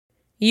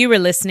You were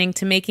listening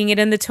to Making It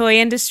in the Toy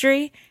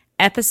Industry,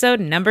 episode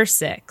number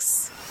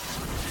 6.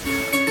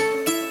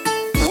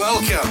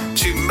 Welcome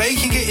to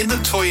Making It in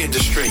the Toy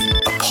Industry,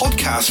 a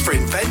podcast for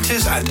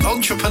inventors and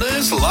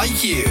entrepreneurs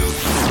like you.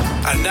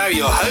 And now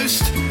your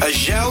host,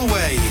 Azhelle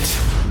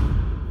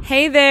Wade.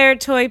 Hey there,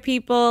 toy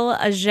people.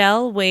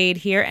 Azhelle Wade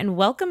here, and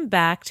welcome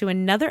back to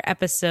another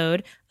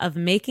episode of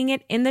Making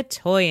It in the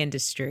Toy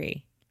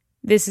Industry.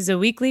 This is a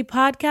weekly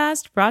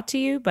podcast brought to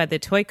you by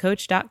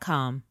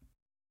thetoycoach.com.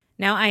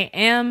 Now, I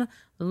am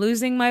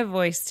losing my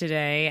voice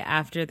today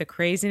after the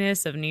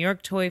craziness of New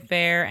York Toy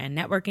Fair and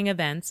networking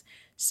events,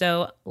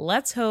 so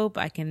let's hope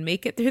I can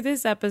make it through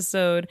this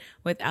episode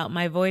without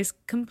my voice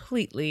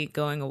completely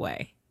going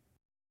away.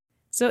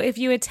 So if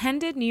you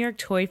attended New York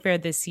Toy Fair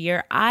this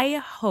year, I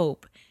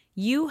hope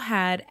you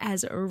had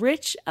as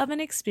rich of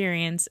an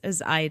experience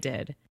as I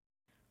did.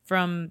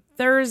 From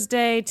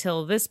Thursday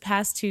till this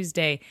past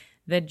Tuesday,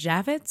 the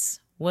Javits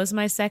was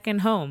my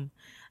second home.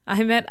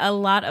 I met a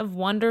lot of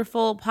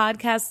wonderful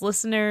podcast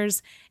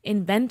listeners,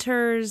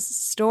 inventors,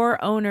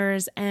 store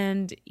owners,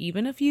 and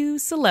even a few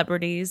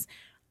celebrities.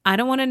 I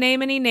don't want to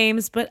name any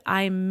names, but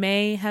I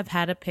may have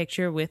had a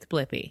picture with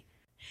Blippi.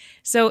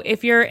 So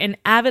if you're an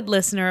avid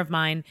listener of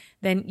mine,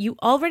 then you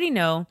already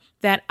know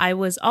that I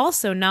was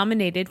also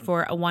nominated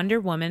for a Wonder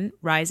Woman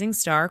Rising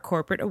Star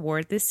Corporate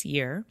Award this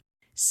year.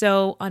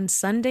 So on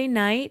Sunday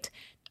night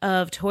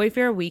of Toy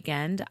Fair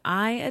weekend,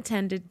 I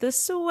attended the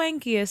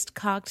swankiest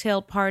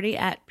cocktail party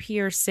at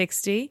Pier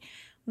 60,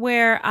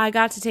 where I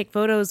got to take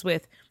photos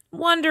with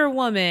Wonder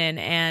Woman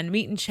and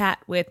meet and chat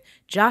with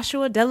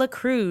Joshua Dela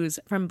Cruz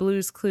from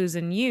Blue's Clues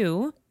and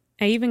You.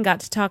 I even got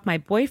to talk my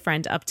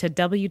boyfriend up to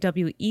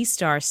WWE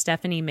star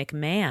Stephanie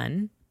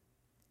McMahon.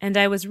 And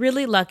I was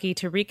really lucky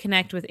to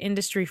reconnect with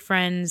industry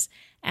friends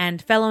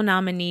and fellow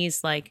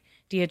nominees like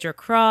Deirdre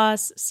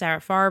Cross,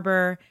 Sarah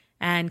Farber,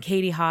 and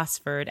Katie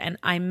Hosford. And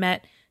I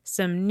met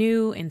some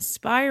new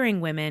inspiring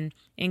women,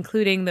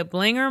 including the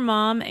Blinger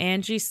mom,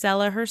 Angie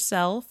Sella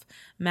herself,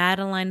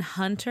 Madeline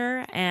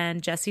Hunter,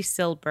 and Jessie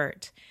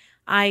Silbert.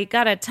 I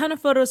got a ton of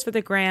photos for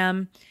the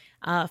gram.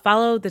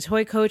 Follow the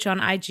Toy Coach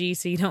on IG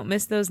so you don't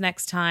miss those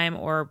next time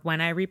or when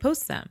I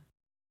repost them.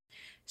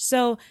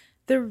 So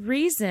the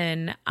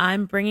reason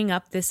I'm bringing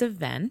up this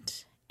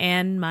event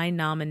and my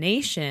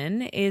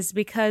nomination is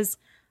because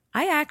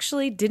I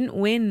actually didn't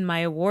win my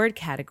award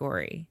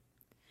category.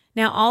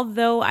 Now,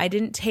 although I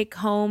didn't take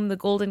home the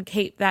Golden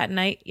Cape that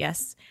night,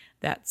 yes,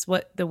 that's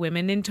what the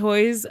Women in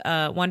Toys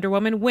Wonder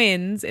Woman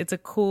wins. It's a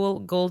cool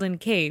Golden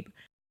Cape.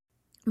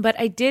 But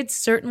I did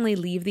certainly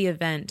leave the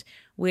event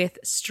with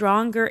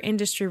stronger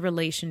industry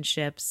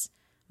relationships,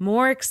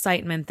 more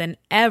excitement than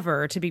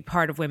ever to be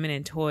part of Women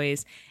in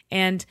Toys,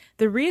 and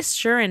the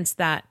reassurance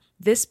that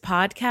this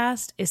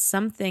podcast is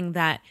something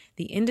that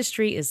the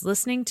industry is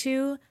listening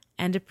to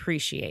and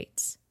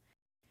appreciates.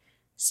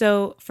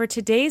 So for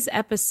today's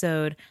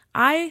episode,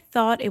 I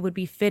thought it would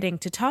be fitting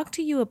to talk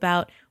to you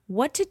about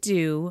what to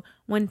do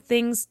when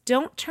things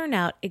don't turn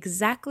out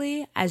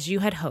exactly as you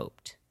had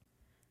hoped.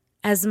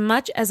 As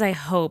much as I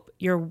hope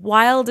your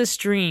wildest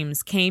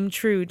dreams came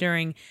true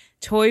during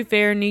Toy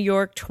Fair New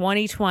York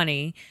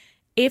 2020,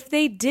 if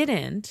they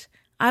didn't,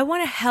 I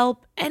want to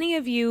help any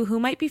of you who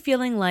might be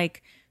feeling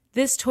like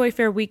this Toy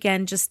Fair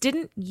weekend just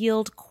didn't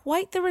yield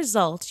quite the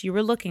results you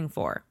were looking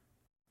for.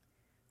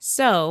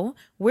 So,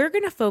 we're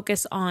going to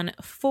focus on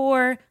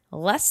 4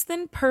 less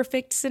than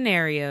perfect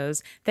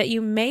scenarios that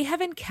you may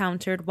have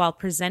encountered while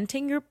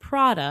presenting your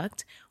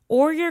product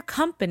or your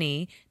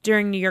company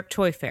during New York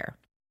Toy Fair.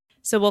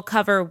 So we'll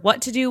cover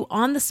what to do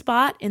on the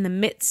spot in the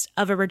midst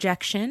of a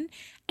rejection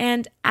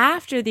and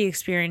after the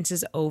experience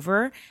is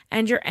over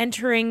and you're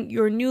entering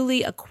your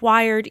newly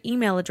acquired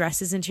email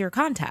addresses into your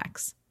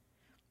contacts.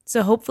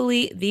 So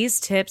hopefully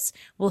these tips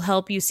will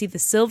help you see the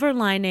silver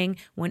lining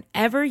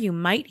whenever you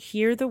might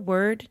hear the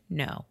word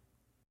no.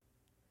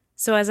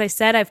 So as I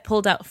said, I've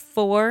pulled out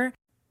 4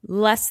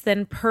 less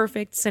than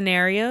perfect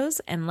scenarios,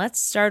 and let's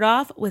start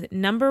off with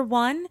number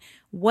 1,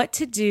 what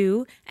to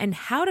do and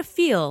how to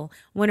feel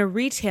when a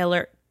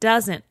retailer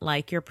doesn't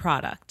like your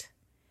product.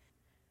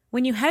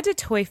 When you head to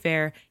Toy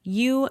Fair,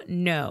 you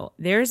know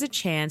there's a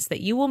chance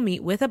that you will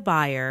meet with a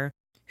buyer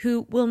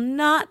who will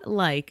not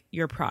like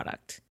your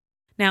product.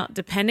 Now,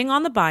 depending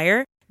on the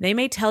buyer, they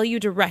may tell you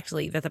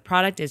directly that the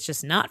product is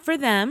just not for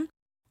them,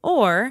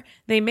 or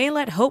they may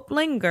let hope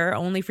linger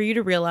only for you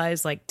to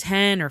realize like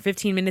 10 or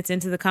 15 minutes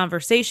into the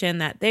conversation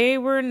that they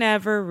were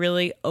never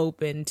really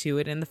open to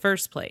it in the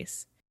first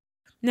place.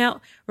 Now,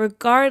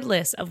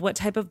 regardless of what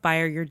type of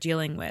buyer you're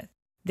dealing with,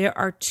 there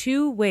are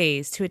 2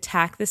 ways to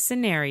attack this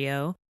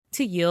scenario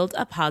to yield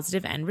a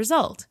positive end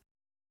result.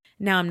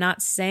 Now, I'm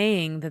not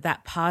saying that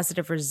that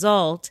positive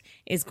result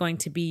is going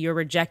to be your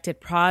rejected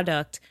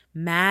product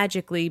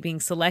magically being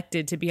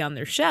selected to be on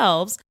their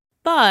shelves,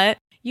 but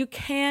you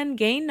can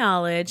gain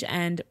knowledge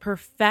and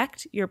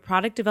perfect your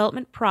product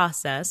development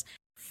process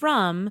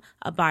from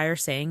a buyer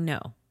saying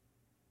no.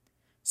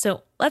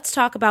 So let's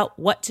talk about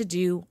what to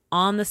do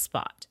on the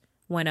spot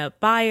when a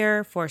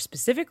buyer for a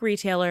specific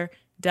retailer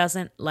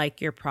doesn't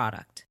like your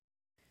product.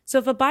 So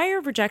if a buyer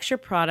rejects your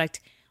product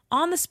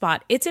on the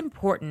spot, it's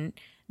important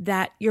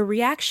that your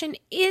reaction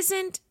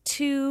isn't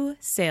too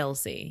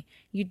salesy.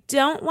 You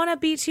don't want to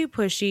be too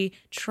pushy,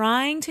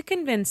 trying to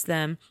convince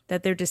them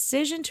that their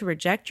decision to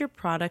reject your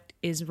product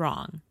is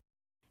wrong.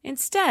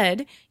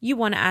 Instead, you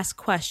want to ask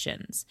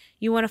questions.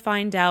 You want to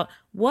find out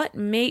what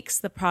makes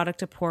the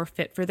product a poor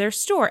fit for their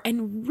store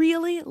and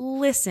really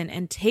listen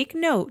and take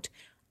note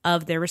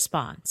of their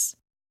response.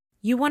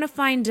 You want to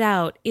find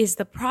out, is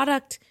the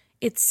product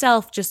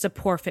itself just a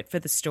poor fit for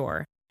the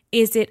store?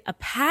 Is it a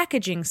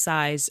packaging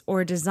size or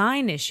a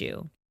design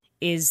issue?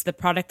 Is the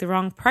product the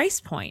wrong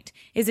price point?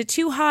 Is it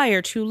too high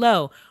or too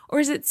low? Or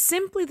is it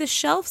simply the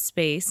shelf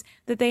space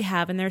that they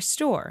have in their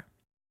store?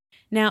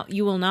 Now,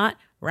 you will not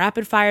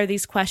rapid fire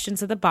these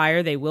questions at the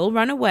buyer. They will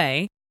run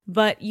away,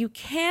 but you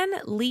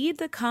can lead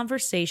the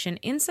conversation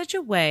in such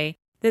a way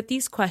that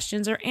these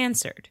questions are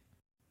answered.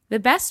 The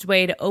best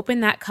way to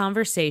open that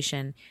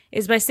conversation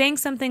is by saying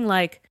something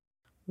like,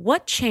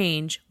 what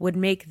change would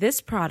make this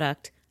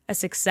product a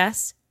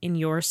success in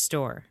your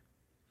store?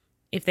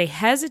 If they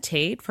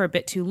hesitate for a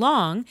bit too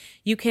long,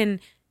 you can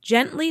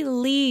gently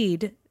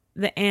lead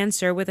the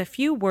answer with a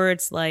few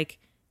words like,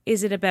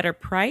 is it a better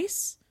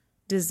price,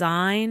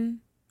 design,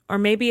 or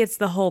maybe it's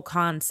the whole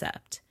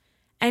concept?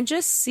 And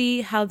just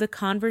see how the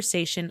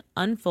conversation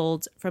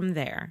unfolds from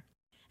there.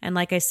 And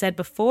like I said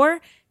before,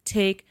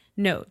 take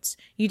notes.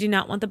 You do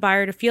not want the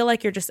buyer to feel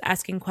like you're just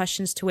asking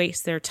questions to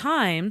waste their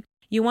time.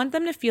 You want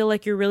them to feel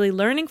like you're really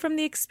learning from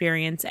the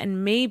experience,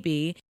 and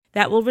maybe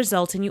that will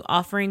result in you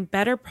offering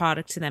better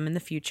product to them in the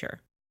future.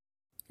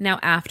 Now,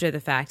 after the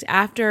fact,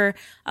 after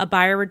a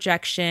buyer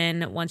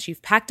rejection, once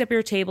you've packed up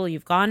your table,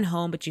 you've gone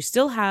home, but you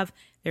still have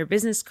their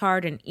business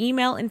card and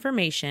email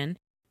information,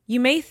 you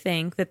may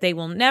think that they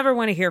will never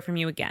want to hear from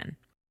you again.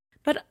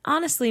 But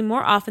honestly,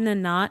 more often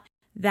than not,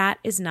 that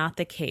is not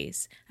the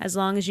case. As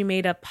long as you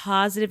made a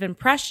positive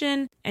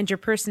impression and your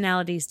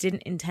personalities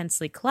didn't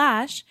intensely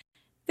clash,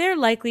 they're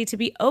likely to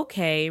be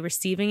okay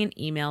receiving an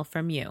email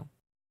from you.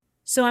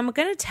 So I'm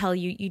going to tell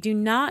you, you do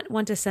not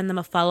want to send them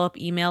a follow-up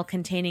email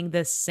containing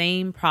the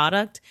same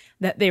product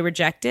that they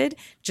rejected,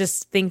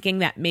 just thinking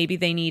that maybe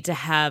they need to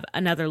have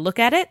another look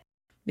at it,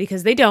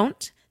 because they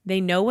don't. They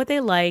know what they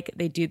like,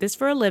 they do this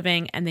for a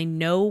living, and they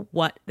know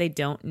what they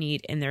don't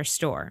need in their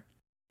store.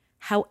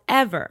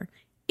 However,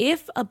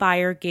 if a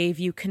buyer gave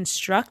you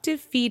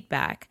constructive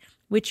feedback,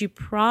 which you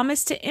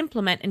promised to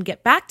implement and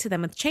get back to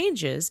them with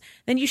changes,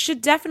 then you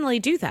should definitely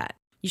do that.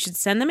 You should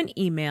send them an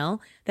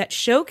email that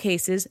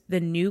showcases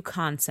the new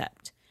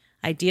concept.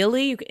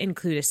 Ideally, you could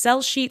include a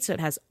sell sheet so it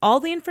has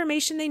all the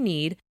information they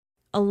need,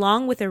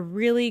 along with a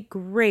really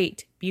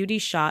great beauty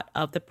shot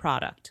of the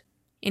product.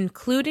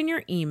 Include in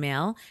your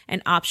email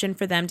an option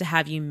for them to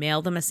have you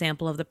mail them a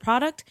sample of the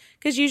product,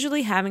 because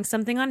usually having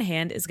something on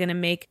hand is going to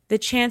make the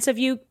chance of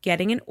you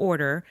getting an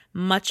order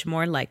much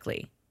more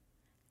likely.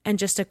 And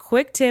just a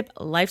quick tip,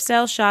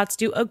 lifestyle shots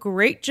do a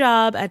great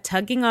job at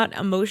tugging on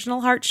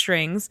emotional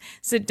heartstrings,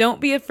 so don't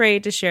be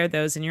afraid to share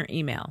those in your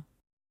email.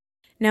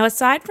 Now,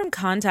 aside from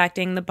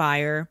contacting the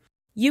buyer,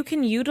 you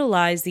can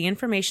utilize the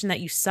information that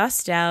you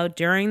sussed out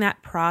during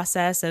that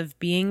process of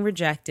being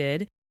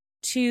rejected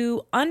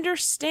to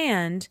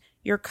understand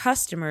your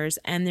customers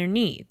and their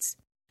needs.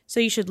 So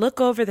you should look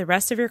over the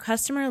rest of your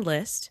customer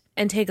list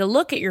and take a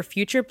look at your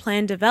future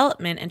plan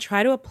development and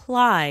try to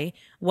apply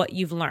what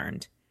you've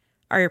learned.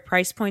 Are your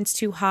price points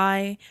too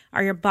high?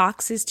 Are your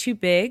boxes too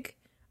big?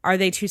 Are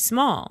they too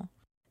small?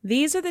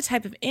 These are the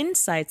type of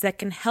insights that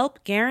can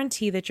help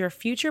guarantee that your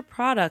future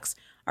products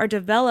are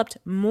developed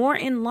more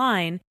in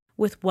line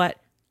with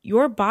what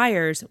your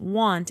buyers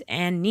want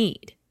and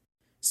need.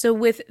 So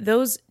with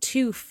those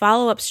two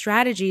follow-up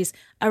strategies,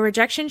 a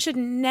rejection should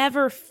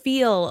never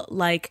feel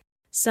like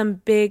some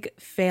big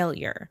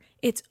failure.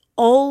 It's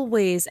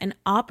always an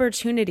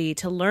opportunity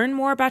to learn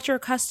more about your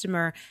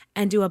customer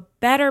and do a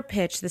better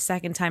pitch the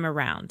second time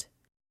around.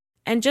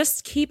 And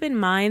just keep in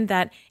mind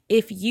that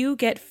if you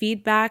get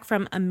feedback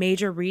from a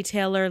major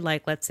retailer,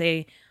 like let's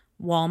say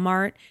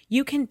Walmart,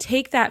 you can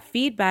take that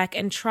feedback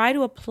and try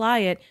to apply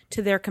it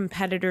to their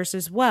competitors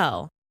as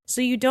well.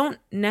 So you don't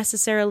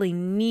necessarily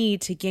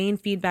need to gain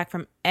feedback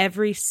from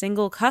every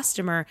single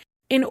customer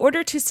in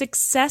order to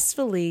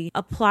successfully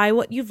apply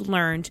what you've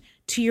learned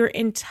to your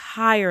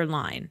entire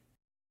line.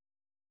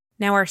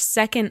 Now, our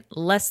second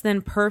less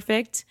than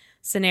perfect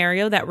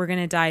scenario that we're going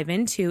to dive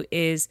into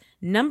is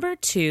number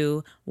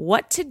 2,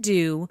 what to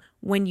do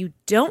when you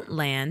don't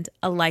land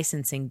a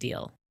licensing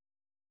deal.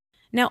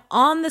 Now,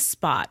 on the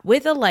spot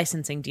with a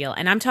licensing deal,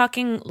 and I'm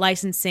talking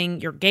licensing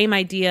your game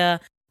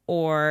idea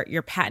or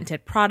your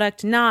patented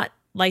product, not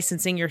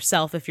licensing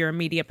yourself if you're a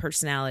media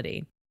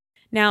personality.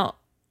 Now,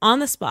 on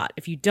the spot,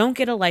 if you don't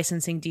get a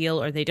licensing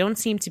deal or they don't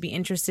seem to be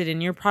interested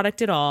in your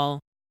product at all,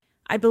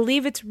 I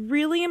believe it's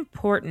really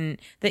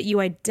important that you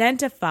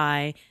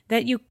identify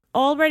that you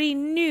already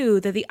knew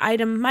that the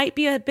item might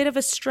be a bit of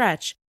a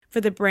stretch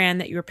for the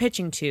brand that you're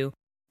pitching to,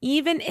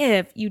 even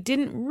if you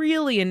didn't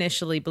really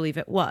initially believe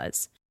it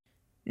was.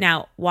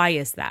 Now, why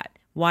is that?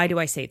 Why do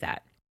I say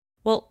that?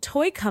 Well,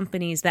 toy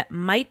companies that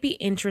might be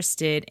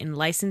interested in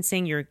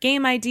licensing your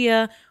game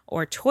idea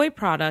or toy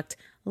product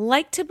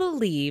like to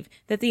believe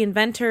that the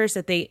inventors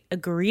that they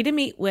agree to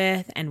meet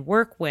with and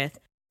work with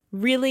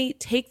really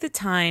take the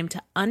time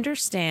to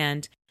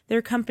understand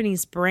their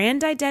company's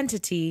brand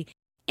identity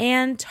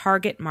and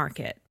target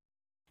market.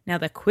 Now,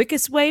 the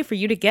quickest way for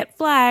you to get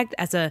flagged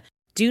as a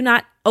do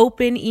not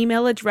open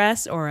email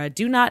address or a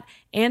do not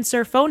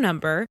answer phone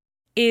number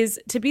is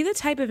to be the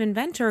type of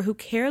inventor who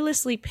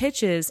carelessly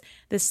pitches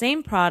the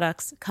same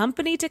products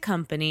company to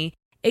company,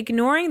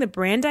 ignoring the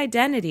brand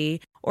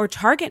identity or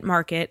target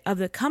market of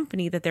the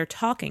company that they're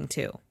talking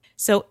to.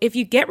 So if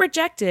you get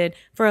rejected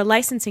for a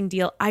licensing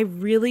deal, I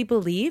really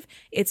believe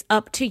it's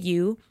up to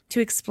you to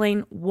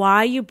explain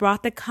why you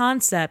brought the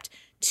concept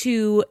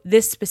to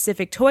this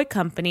specific toy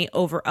company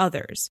over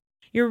others.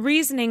 Your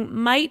reasoning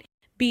might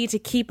be to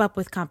keep up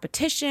with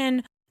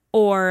competition,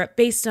 or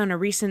based on a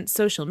recent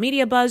social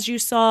media buzz you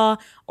saw,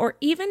 or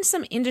even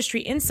some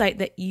industry insight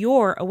that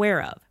you're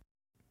aware of.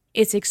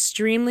 It's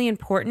extremely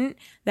important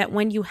that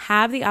when you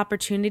have the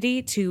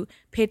opportunity to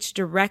pitch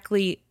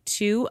directly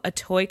to a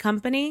toy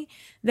company,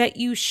 that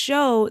you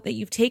show that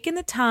you've taken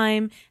the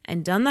time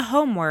and done the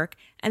homework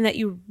and that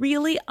you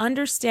really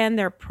understand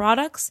their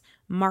products,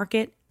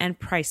 market, and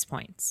price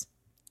points.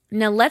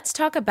 Now let's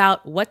talk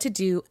about what to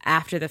do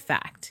after the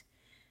fact.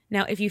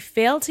 Now, if you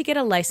fail to get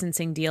a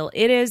licensing deal,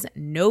 it is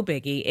no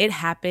biggie. It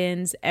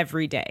happens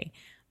every day.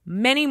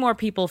 Many more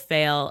people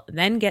fail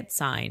than get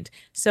signed.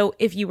 So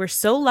if you were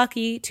so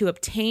lucky to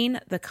obtain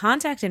the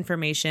contact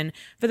information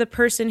for the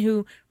person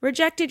who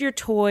rejected your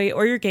toy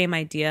or your game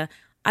idea,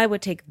 I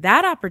would take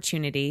that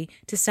opportunity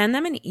to send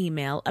them an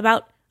email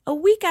about a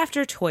week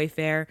after Toy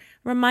Fair,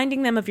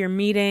 reminding them of your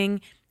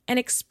meeting and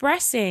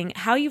expressing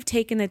how you've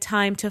taken the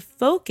time to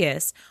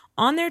focus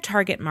on their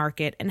target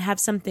market and have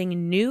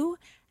something new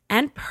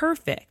and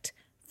perfect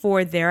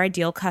for their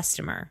ideal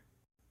customer.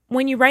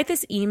 When you write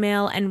this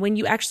email and when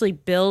you actually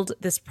build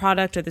this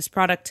product or this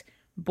product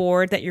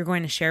board that you're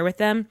going to share with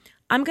them,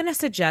 I'm going to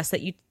suggest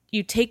that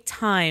you take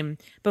time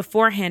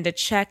beforehand to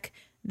check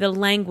the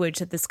language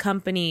that this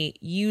company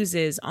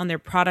uses on their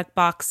product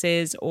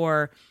boxes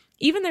or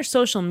even their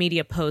social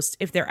media posts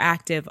if they're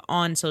active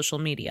on social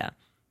media.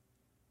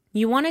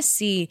 You want to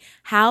see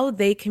how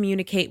they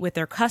communicate with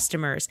their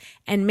customers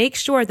and make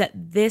sure that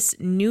this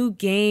new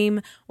game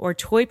or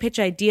toy pitch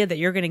idea that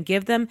you're going to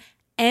give them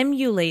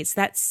emulates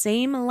that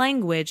same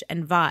language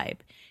and vibe.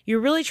 You're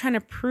really trying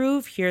to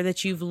prove here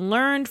that you've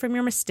learned from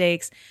your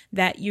mistakes,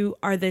 that you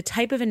are the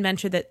type of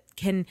inventor that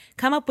can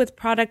come up with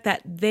product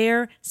that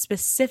their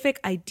specific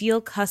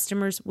ideal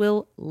customers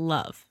will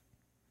love.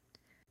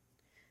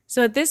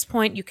 So at this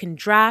point, you can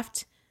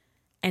draft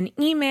an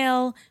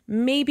email.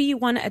 Maybe you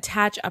want to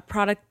attach a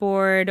product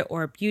board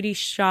or a beauty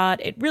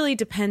shot. It really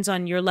depends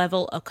on your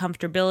level of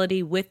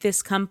comfortability with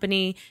this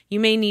company. You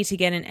may need to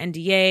get an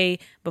NDA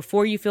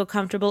before you feel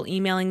comfortable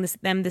emailing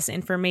them this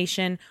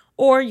information,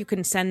 or you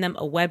can send them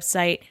a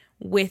website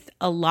with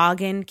a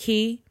login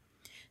key.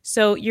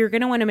 So you're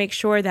going to want to make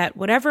sure that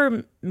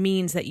whatever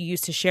means that you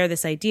use to share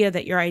this idea,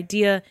 that your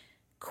idea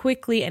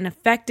quickly and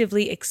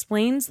effectively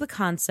explains the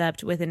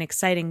concept with an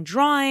exciting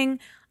drawing,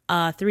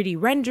 a 3D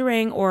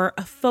rendering, or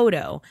a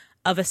photo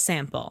of a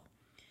sample.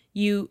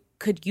 You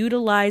could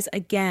utilize,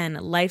 again,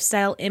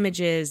 lifestyle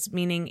images,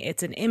 meaning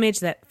it's an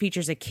image that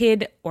features a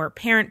kid or a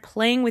parent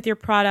playing with your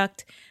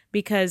product,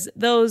 because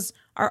those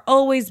are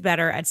always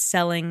better at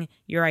selling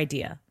your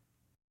idea.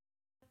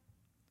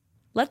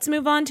 Let's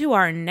move on to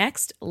our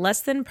next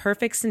less than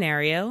perfect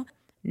scenario.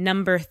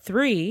 Number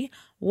 3,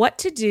 what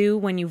to do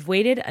when you've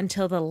waited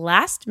until the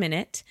last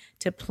minute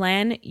to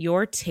plan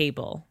your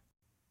table.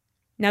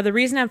 Now, the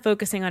reason I'm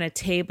focusing on a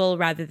table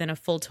rather than a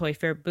full Toy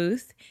Fair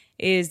booth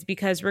is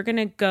because we're going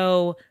to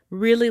go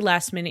really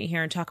last minute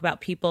here and talk about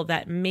people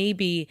that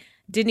maybe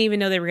didn't even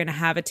know they were going to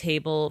have a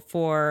table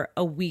for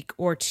a week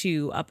or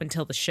two up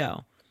until the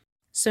show.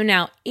 So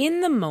now,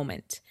 in the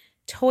moment,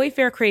 Toy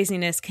Fair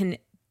craziness can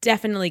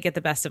definitely get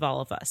the best of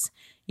all of us.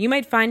 You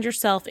might find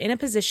yourself in a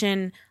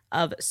position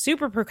of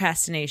super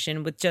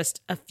procrastination with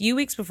just a few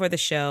weeks before the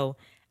show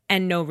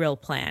and no real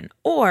plan.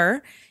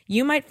 Or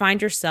you might find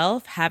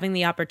yourself having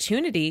the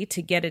opportunity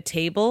to get a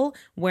table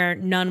where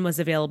none was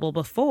available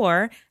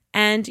before,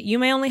 and you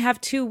may only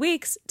have 2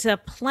 weeks to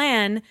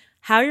plan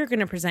how you're going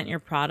to present your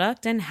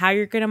product and how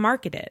you're going to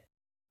market it.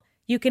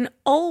 You can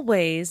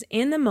always,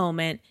 in the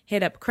moment,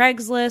 hit up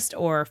Craigslist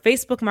or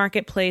Facebook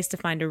Marketplace to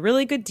find a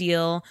really good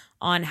deal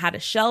on how to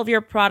shelve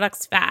your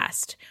products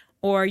fast.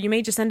 Or you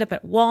may just end up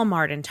at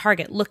Walmart and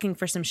Target looking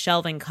for some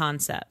shelving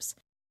concepts.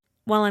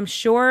 While I'm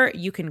sure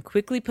you can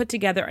quickly put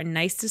together a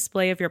nice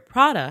display of your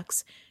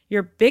products,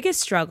 your biggest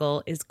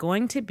struggle is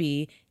going to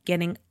be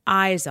getting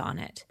eyes on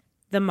it,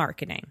 the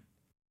marketing.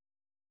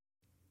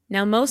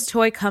 Now, most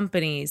toy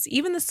companies,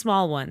 even the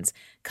small ones,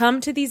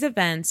 come to these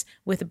events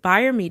with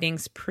buyer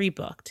meetings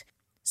pre-booked,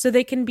 so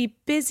they can be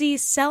busy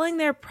selling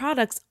their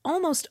products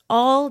almost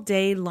all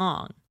day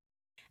long.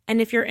 And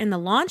if you're in the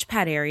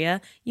launchpad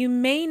area, you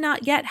may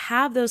not yet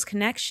have those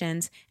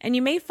connections, and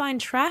you may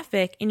find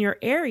traffic in your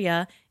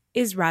area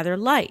is rather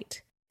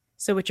light.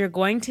 So what you're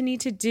going to need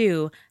to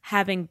do,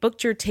 having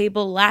booked your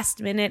table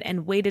last minute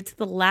and waited to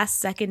the last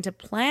second to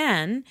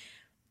plan,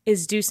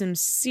 is do some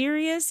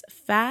serious,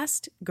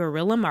 fast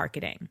guerrilla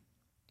marketing.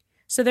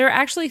 So there are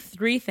actually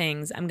 3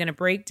 things I'm going to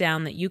break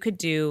down that you could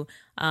do,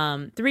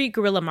 3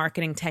 guerrilla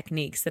marketing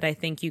techniques that I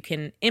think you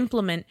can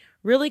implement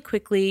really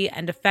quickly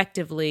and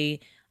effectively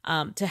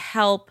to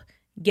help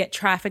get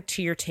traffic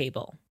to your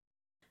table.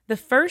 The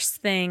first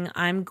thing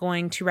I'm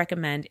going to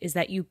recommend is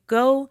that you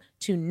go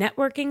to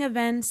networking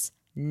events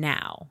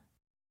now.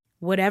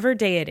 Whatever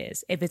day it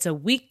is, if it's a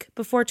week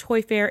before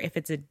Toy Fair, if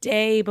it's a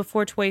day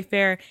before Toy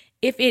Fair,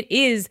 if it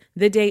is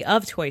the day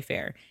of Toy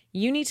Fair,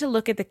 you need to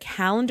look at the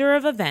calendar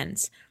of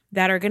events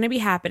that are going to be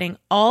happening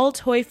all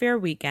Toy Fair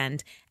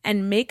weekend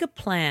and make a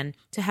plan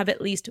to have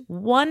at least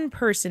one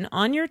person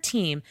on your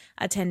team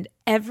attend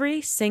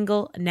every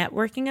single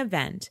networking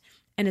event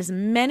and as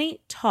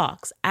many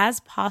talks as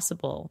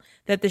possible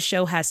that the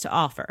show has to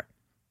offer.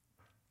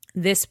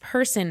 This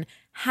person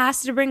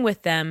has to bring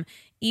with them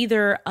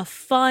either a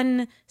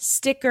fun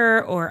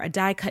sticker or a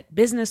die-cut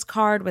business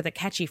card with a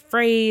catchy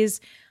phrase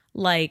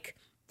like,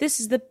 "This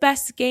is the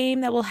best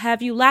game that will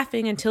have you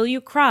laughing until you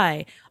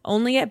cry,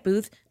 only at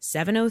booth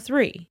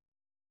 703.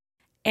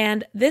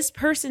 And this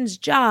person's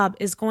job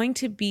is going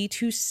to be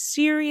to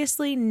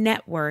seriously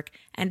network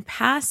and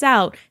pass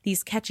out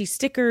these catchy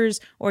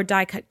stickers or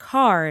die-cut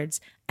cards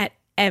at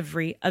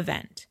every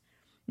event.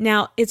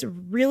 Now, it's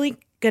really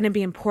going to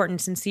be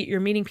important, since you're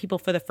meeting people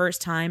for the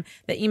first time,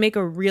 that you make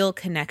a real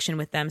connection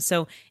with them.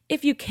 So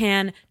if you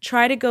can,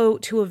 try to go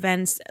to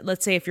events.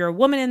 Let's say if you're a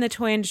woman in the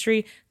toy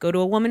industry, go to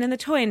a woman in the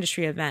toy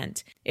industry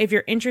event. If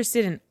you're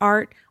interested in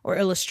art or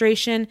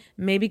illustration,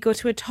 maybe go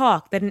to a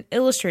talk that an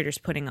illustrator's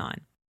putting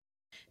on.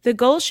 The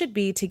goal should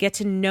be to get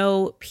to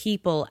know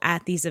people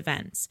at these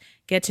events,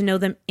 get to know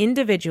them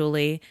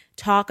individually,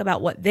 talk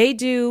about what they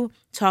do,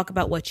 talk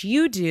about what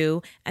you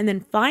do, and then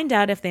find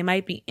out if they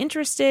might be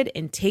interested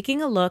in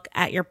taking a look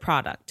at your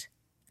product.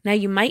 Now,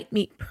 you might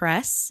meet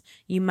press,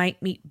 you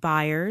might meet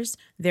buyers,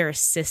 their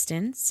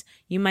assistants,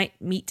 you might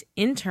meet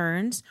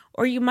interns,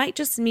 or you might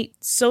just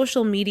meet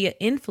social media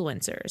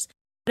influencers.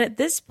 But at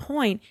this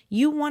point,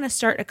 you want to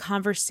start a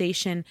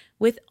conversation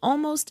with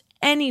almost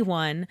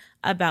anyone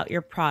about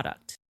your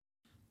product.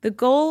 The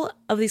goal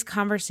of these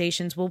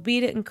conversations will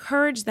be to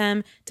encourage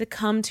them to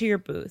come to your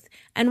booth.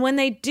 And when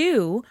they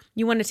do,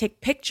 you want to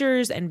take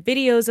pictures and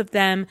videos of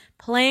them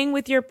playing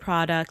with your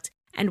product,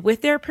 and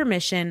with their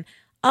permission,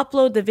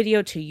 upload the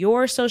video to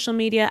your social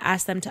media,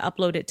 ask them to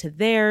upload it to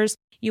theirs.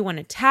 You want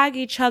to tag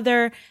each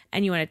other,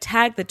 and you want to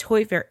tag the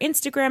Toy Fair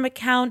Instagram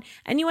account,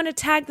 and you want to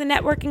tag the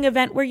networking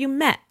event where you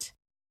met.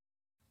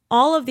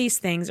 All of these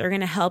things are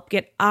going to help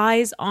get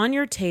eyes on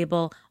your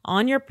table,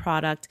 on your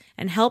product,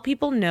 and help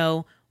people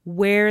know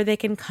where they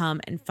can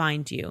come and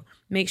find you.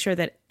 Make sure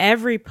that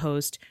every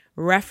post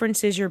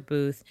references your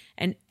booth,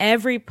 and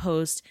every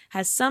post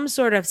has some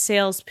sort of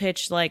sales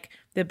pitch like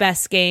the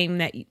best game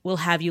that will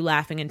have you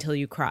laughing until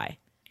you cry.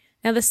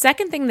 Now, the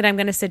second thing that I'm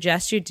going to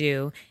suggest you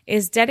do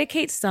is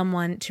dedicate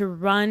someone to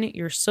run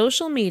your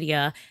social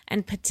media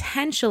and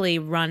potentially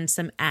run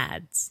some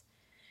ads.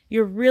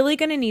 You're really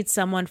going to need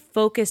someone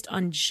focused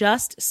on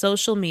just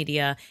social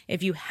media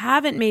if you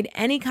haven't made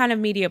any kind of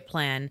media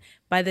plan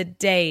by the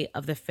day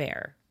of the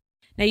fair.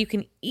 Now, you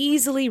can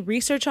easily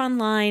research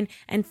online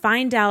and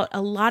find out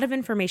a lot of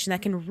information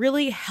that can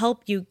really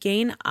help you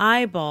gain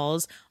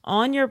eyeballs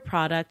on your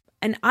product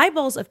and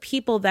eyeballs of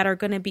people that are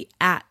going to be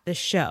at the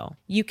show.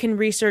 You can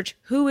research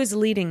who is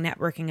leading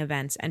networking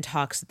events and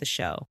talks at the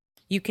show.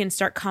 You can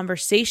start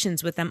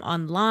conversations with them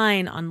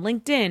online on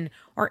LinkedIn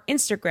or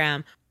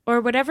Instagram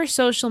or whatever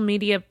social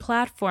media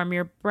platform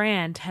your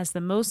brand has the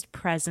most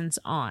presence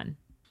on.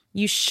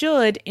 You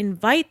should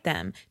invite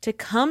them to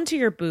come to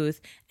your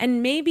booth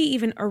and maybe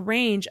even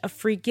arrange a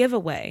free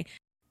giveaway.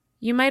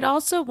 You might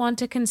also want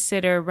to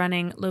consider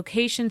running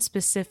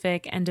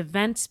location-specific and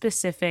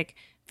event-specific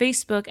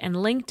Facebook and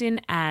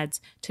LinkedIn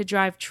ads to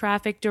drive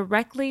traffic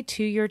directly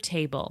to your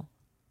table.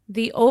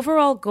 The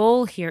overall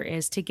goal here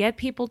is to get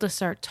people to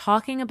start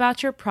talking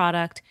about your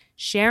product,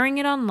 sharing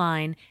it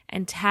online,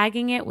 and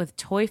tagging it with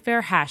Toy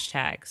Fair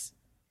hashtags.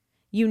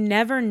 You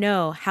never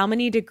know how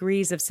many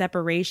degrees of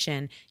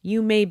separation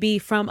you may be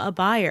from a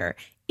buyer.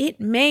 It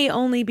may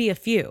only be a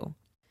few.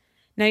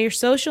 Now, your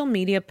social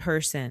media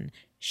person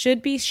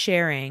should be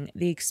sharing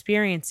the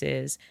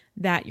experiences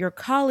that your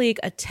colleague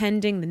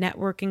attending the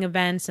networking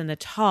events and the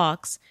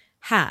talks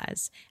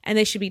has, and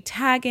they should be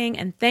tagging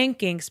and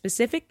thanking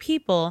specific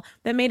people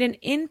that made an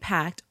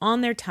impact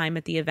on their time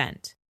at the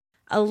event.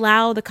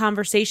 Allow the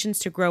conversations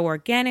to grow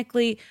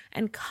organically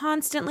and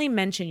constantly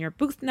mention your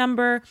booth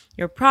number,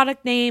 your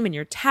product name, and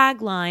your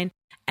tagline,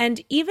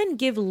 and even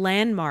give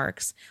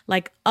landmarks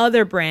like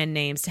other brand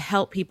names to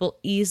help people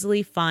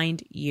easily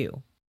find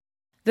you.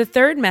 The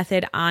third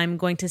method I'm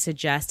going to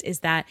suggest is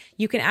that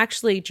you can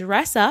actually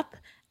dress up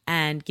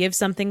and give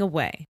something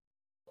away.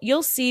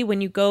 You'll see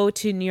when you go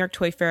to New York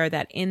Toy Fair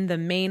that in the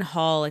main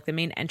hall, like the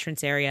main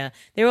entrance area,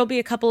 there will be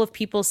a couple of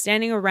people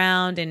standing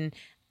around and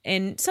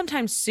in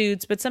sometimes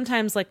suits, but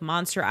sometimes like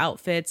monster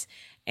outfits.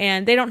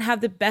 And they don't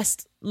have the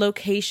best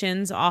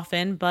locations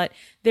often, but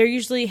they're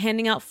usually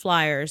handing out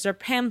flyers or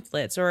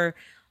pamphlets or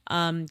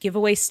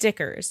giveaway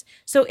stickers.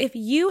 So if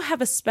you have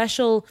a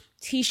special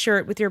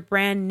t-shirt with your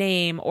brand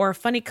name or a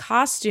funny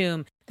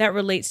costume that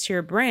relates to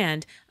your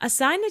brand,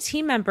 assign a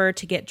team member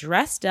to get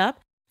dressed up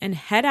and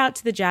head out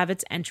to the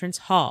Javits entrance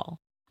hall.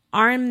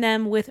 Arm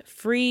them with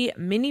free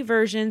mini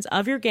versions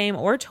of your game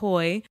or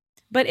toy,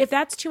 but if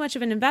that's too much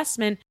of an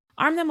investment,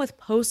 arm them with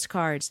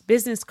postcards,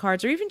 business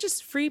cards, or even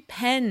just free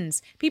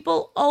pens.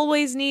 People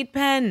always need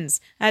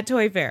pens at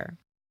Toy Fair.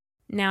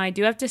 Now, I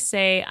do have to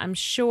say, I'm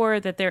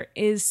sure that there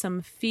is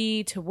some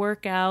fee to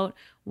work out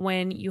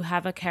when you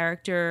have a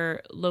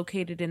character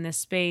located in this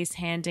space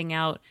handing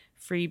out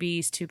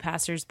freebies to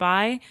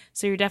passersby.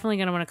 So you're definitely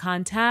going to want to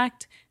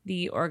contact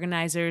the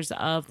organizers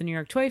of the New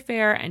York Toy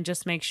Fair and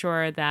just make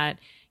sure that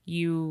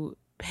you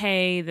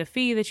pay the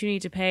fee that you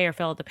need to pay or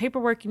fill out the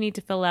paperwork you need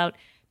to fill out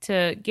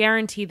to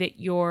guarantee that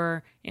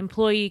your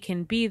employee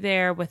can be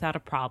there without a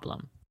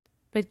problem.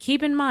 But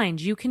keep in mind,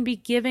 you can be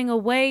giving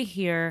away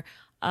here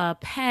a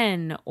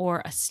pen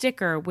or a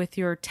sticker with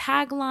your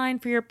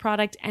tagline for your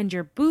product and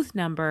your booth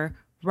number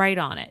right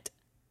on it.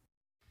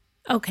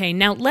 Okay,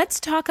 now let's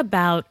talk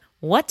about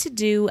what to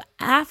do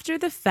after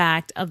the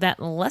fact of that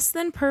less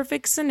than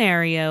perfect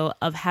scenario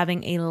of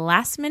having a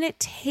last-minute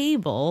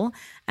table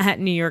at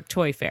New York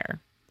Toy Fair.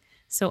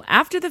 So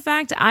after the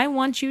fact, I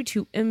want you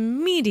to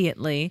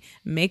immediately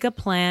make a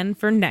plan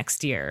for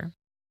next year.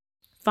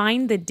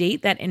 Find the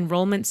date that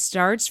enrollment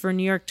starts for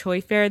New York Toy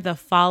Fair the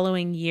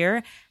following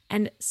year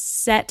and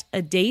set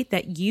a date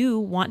that you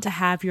want to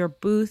have your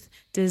booth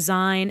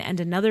design and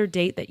another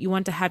date that you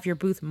want to have your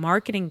booth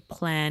marketing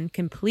plan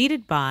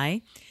completed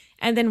by,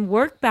 and then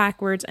work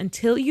backwards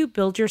until you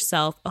build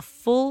yourself a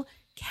full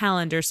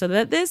calendar so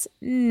that this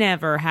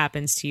never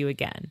happens to you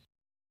again.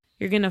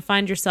 You're going to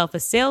find yourself a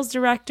sales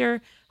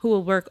director who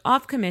will work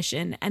off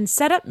commission and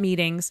set up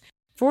meetings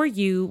for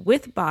you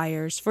with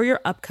buyers for your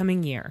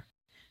upcoming year.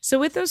 So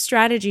with those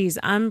strategies,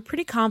 I'm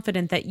pretty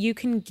confident that you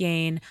can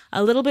gain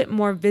a little bit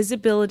more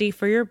visibility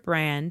for your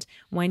brand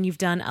when you've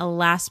done a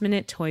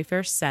last-minute Toy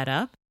Fair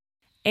setup.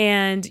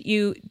 And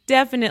you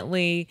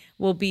definitely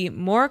will be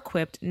more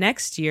equipped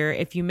next year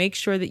if you make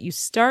sure that you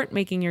start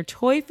making your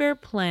Toy Fair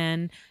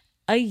plan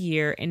a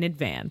year in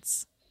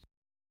advance.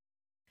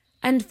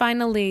 And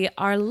finally,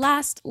 our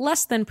last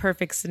less than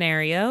perfect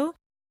scenario,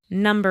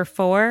 number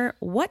 4,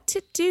 what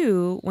to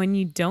do when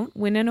you don't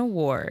win an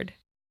award.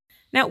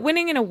 Now,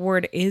 winning an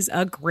award is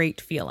a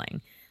great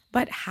feeling,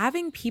 but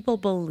having people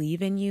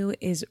believe in you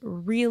is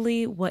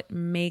really what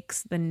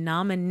makes the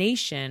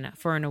nomination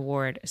for an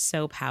award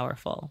so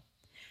powerful.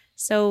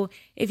 So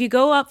if you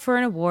go up for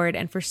an award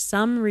and for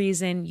some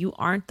reason you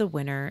aren't the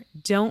winner,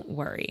 don't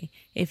worry.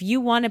 If you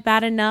want it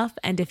bad enough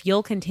and if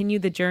you'll continue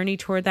the journey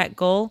toward that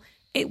goal,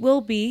 it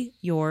will be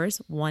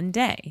yours one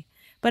day.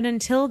 But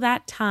until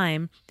that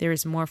time, there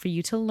is more for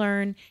you to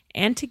learn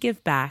and to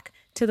give back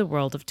to the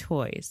world of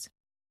toys.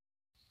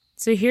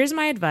 So here's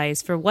my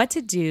advice for what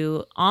to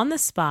do on the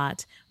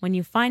spot when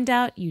you find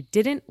out you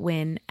didn't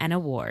win an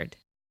award.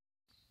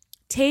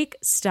 Take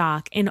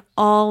stock in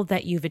all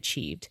that you've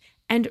achieved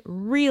and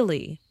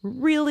really,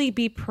 really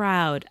be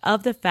proud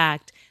of the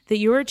fact that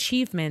your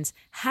achievements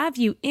have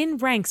you in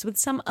ranks with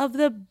some of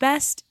the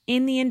best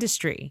in the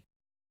industry.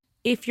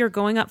 If you're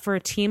going up for a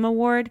team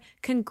award,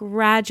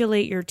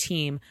 congratulate your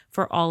team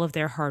for all of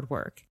their hard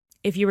work.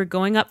 If you were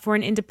going up for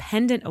an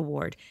independent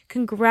award,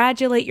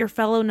 congratulate your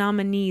fellow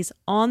nominees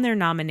on their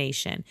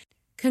nomination.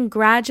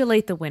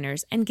 Congratulate the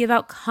winners and give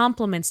out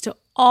compliments to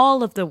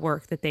all of the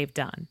work that they've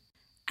done.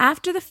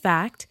 After the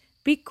fact,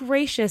 be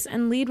gracious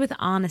and lead with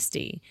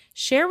honesty.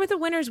 Share with the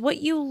winners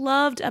what you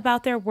loved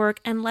about their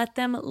work and let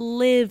them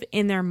live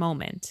in their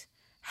moment.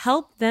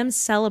 Help them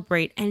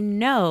celebrate and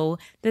know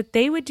that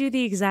they would do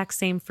the exact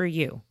same for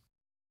you.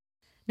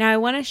 Now, I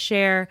want to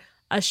share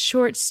a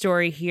short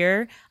story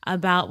here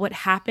about what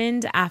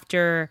happened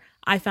after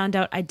I found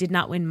out I did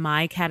not win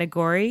my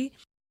category.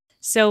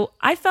 So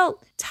I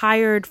felt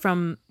tired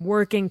from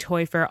working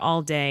Toy Fair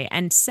all day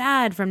and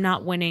sad from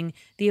not winning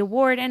the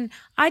award, and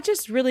I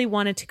just really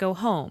wanted to go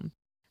home.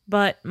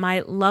 But my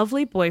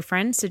lovely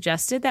boyfriend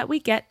suggested that we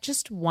get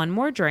just one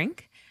more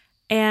drink,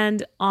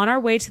 and on our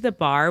way to the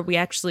bar, we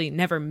actually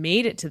never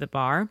made it to the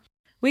bar,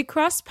 we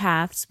crossed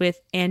paths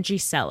with Angie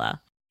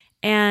Sella.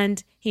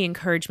 And he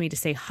encouraged me to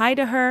say hi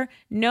to her,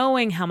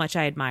 knowing how much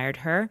I admired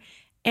her.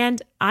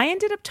 And I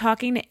ended up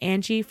talking to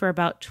Angie for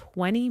about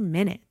 20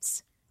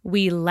 minutes.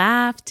 We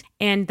laughed,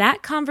 and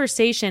that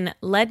conversation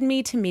led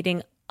me to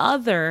meeting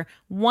other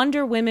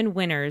Wonder Women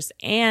winners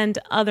and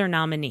other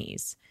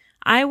nominees.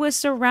 I was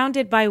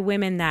surrounded by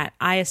women that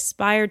I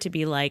aspired to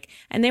be like,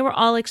 and they were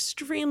all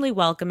extremely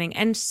welcoming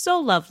and so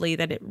lovely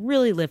that it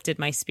really lifted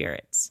my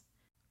spirits.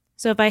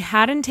 So if I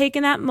hadn't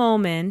taken that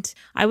moment,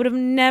 I would have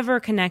never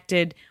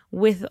connected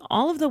with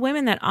all of the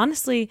women that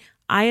honestly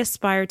I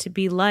aspire to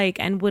be like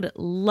and would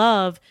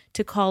love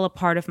to call a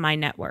part of my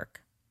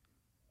network.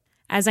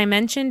 As I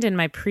mentioned in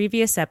my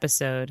previous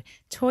episode,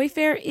 Toy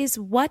Fair is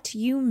what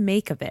you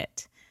make of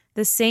it.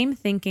 The same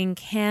thinking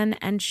can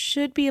and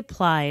should be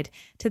applied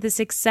to the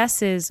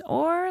successes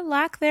or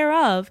lack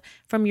thereof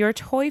from your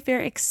Toy Fair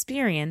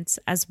experience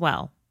as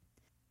well.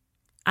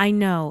 I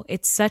know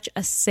it's such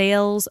a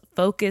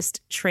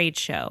sales-focused trade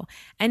show,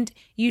 and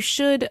you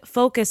should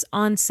focus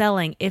on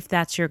selling if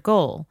that's your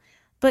goal.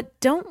 But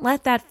don't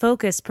let that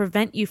focus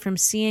prevent you from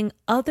seeing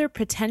other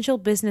potential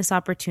business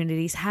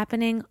opportunities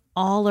happening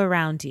all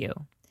around you.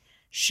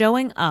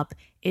 Showing up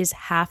is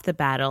half the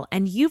battle,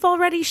 and you've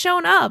already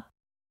shown up.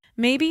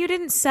 Maybe you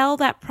didn't sell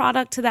that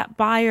product to that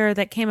buyer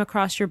that came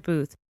across your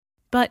booth,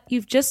 but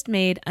you've just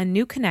made a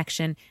new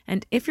connection,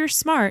 and if you're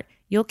smart,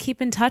 you'll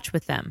keep in touch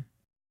with them.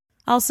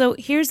 Also,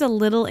 here's a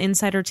little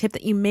insider tip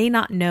that you may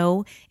not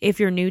know if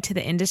you're new to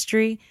the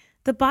industry.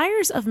 The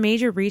buyers of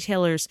major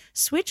retailers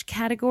switch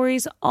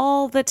categories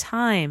all the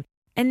time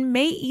and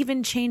may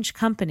even change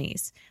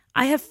companies.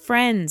 I have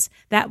friends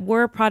that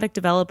were product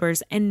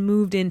developers and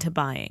moved into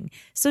buying.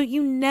 So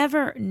you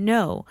never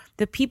know.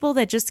 The people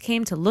that just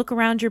came to look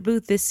around your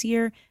booth this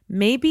year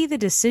may be the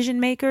decision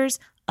makers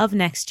of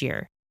next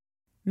year.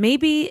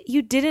 Maybe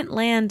you didn't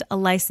land a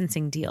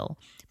licensing deal,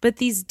 but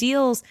these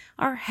deals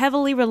are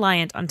heavily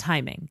reliant on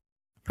timing.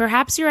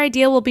 Perhaps your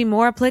idea will be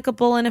more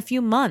applicable in a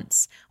few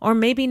months, or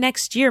maybe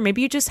next year.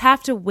 Maybe you just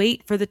have to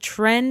wait for the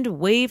trend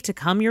wave to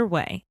come your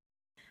way.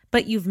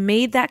 But you've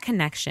made that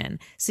connection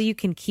so you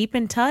can keep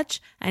in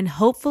touch and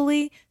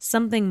hopefully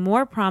something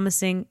more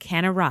promising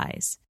can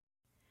arise.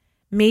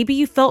 Maybe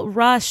you felt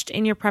rushed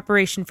in your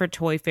preparation for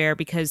Toy Fair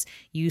because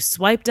you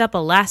swiped up a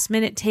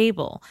last-minute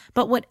table,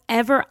 but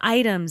whatever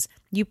items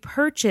you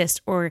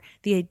purchased or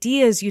the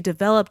ideas you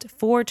developed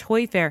for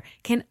Toy Fair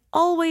can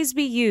always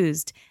be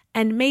used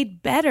and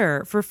made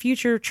better for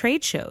future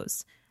trade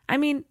shows. I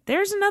mean,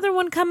 there's another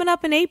one coming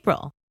up in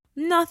April.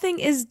 Nothing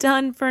is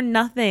done for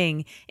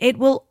nothing. It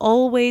will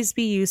always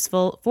be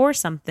useful for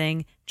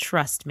something,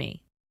 trust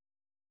me.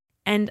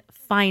 And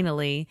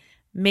finally,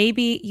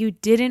 maybe you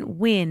didn't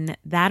win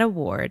that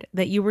award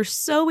that you were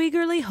so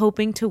eagerly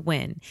hoping to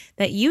win,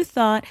 that you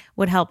thought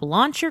would help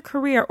launch your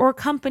career or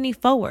company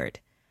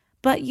forward.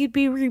 But you'd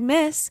be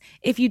remiss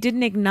if you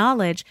didn't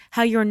acknowledge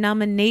how your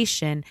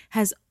nomination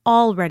has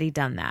already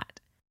done that.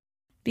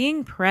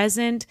 Being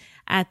present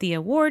at the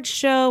award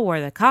show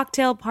or the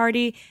cocktail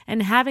party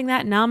and having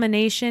that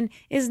nomination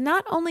is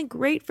not only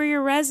great for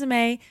your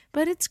resume,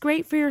 but it's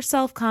great for your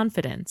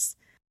self-confidence.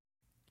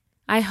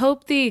 I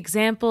hope the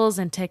examples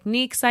and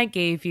techniques I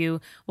gave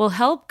you will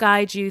help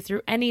guide you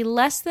through any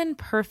less than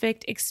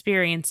perfect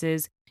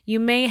experiences you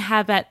may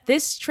have at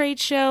this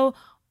trade show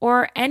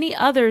or any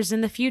others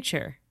in the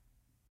future.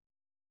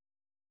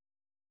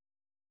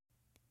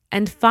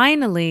 And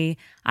finally,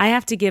 I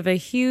have to give a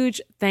huge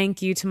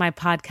thank you to my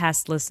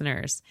podcast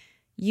listeners.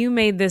 You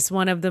made this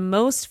one of the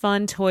most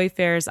fun toy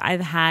fairs I've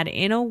had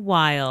in a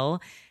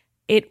while.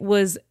 It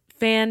was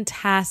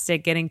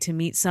fantastic getting to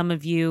meet some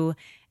of you,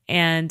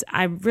 and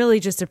I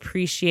really just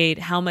appreciate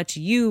how much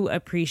you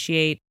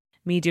appreciate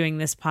me doing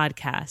this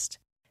podcast.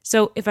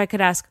 So if I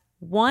could ask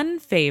one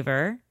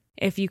favor,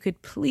 if you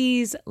could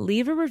please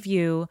leave a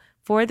review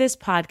for this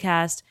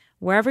podcast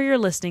wherever you're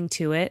listening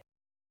to it.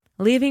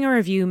 Leaving a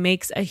review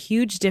makes a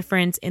huge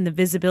difference in the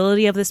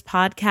visibility of this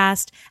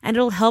podcast, and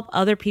it'll help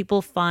other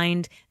people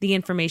find the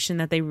information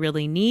that they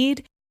really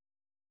need.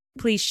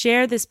 Please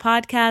share this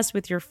podcast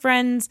with your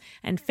friends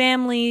and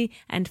family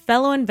and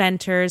fellow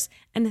inventors,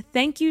 and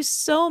thank you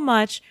so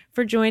much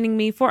for joining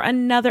me for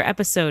another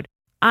episode.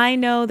 I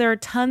know there are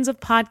tons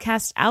of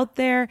podcasts out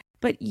there,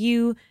 but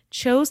you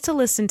chose to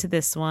listen to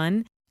this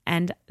one,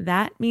 and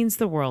that means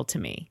the world to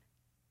me.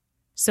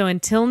 So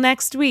until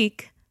next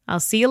week, I'll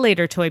see you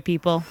later, toy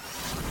people.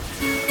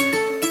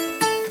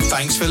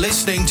 Thanks for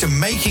listening to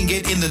Making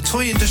It in the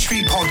Toy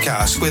Industry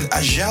podcast with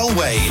Azhelle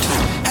Wade.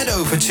 Head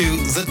over to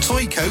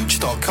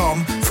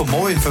thetoycoach.com for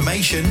more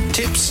information,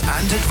 tips,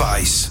 and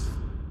advice.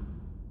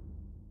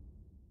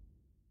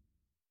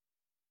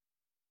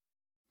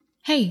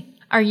 Hey,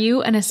 are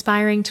you an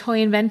aspiring toy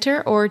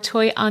inventor or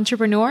toy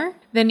entrepreneur?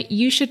 Then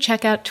you should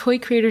check out Toy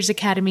Creators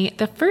Academy,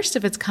 the first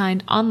of its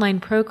kind online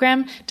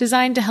program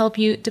designed to help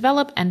you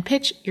develop and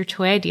pitch your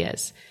toy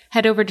ideas.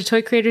 Head over to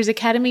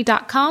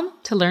toycreatorsacademy.com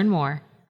to learn more.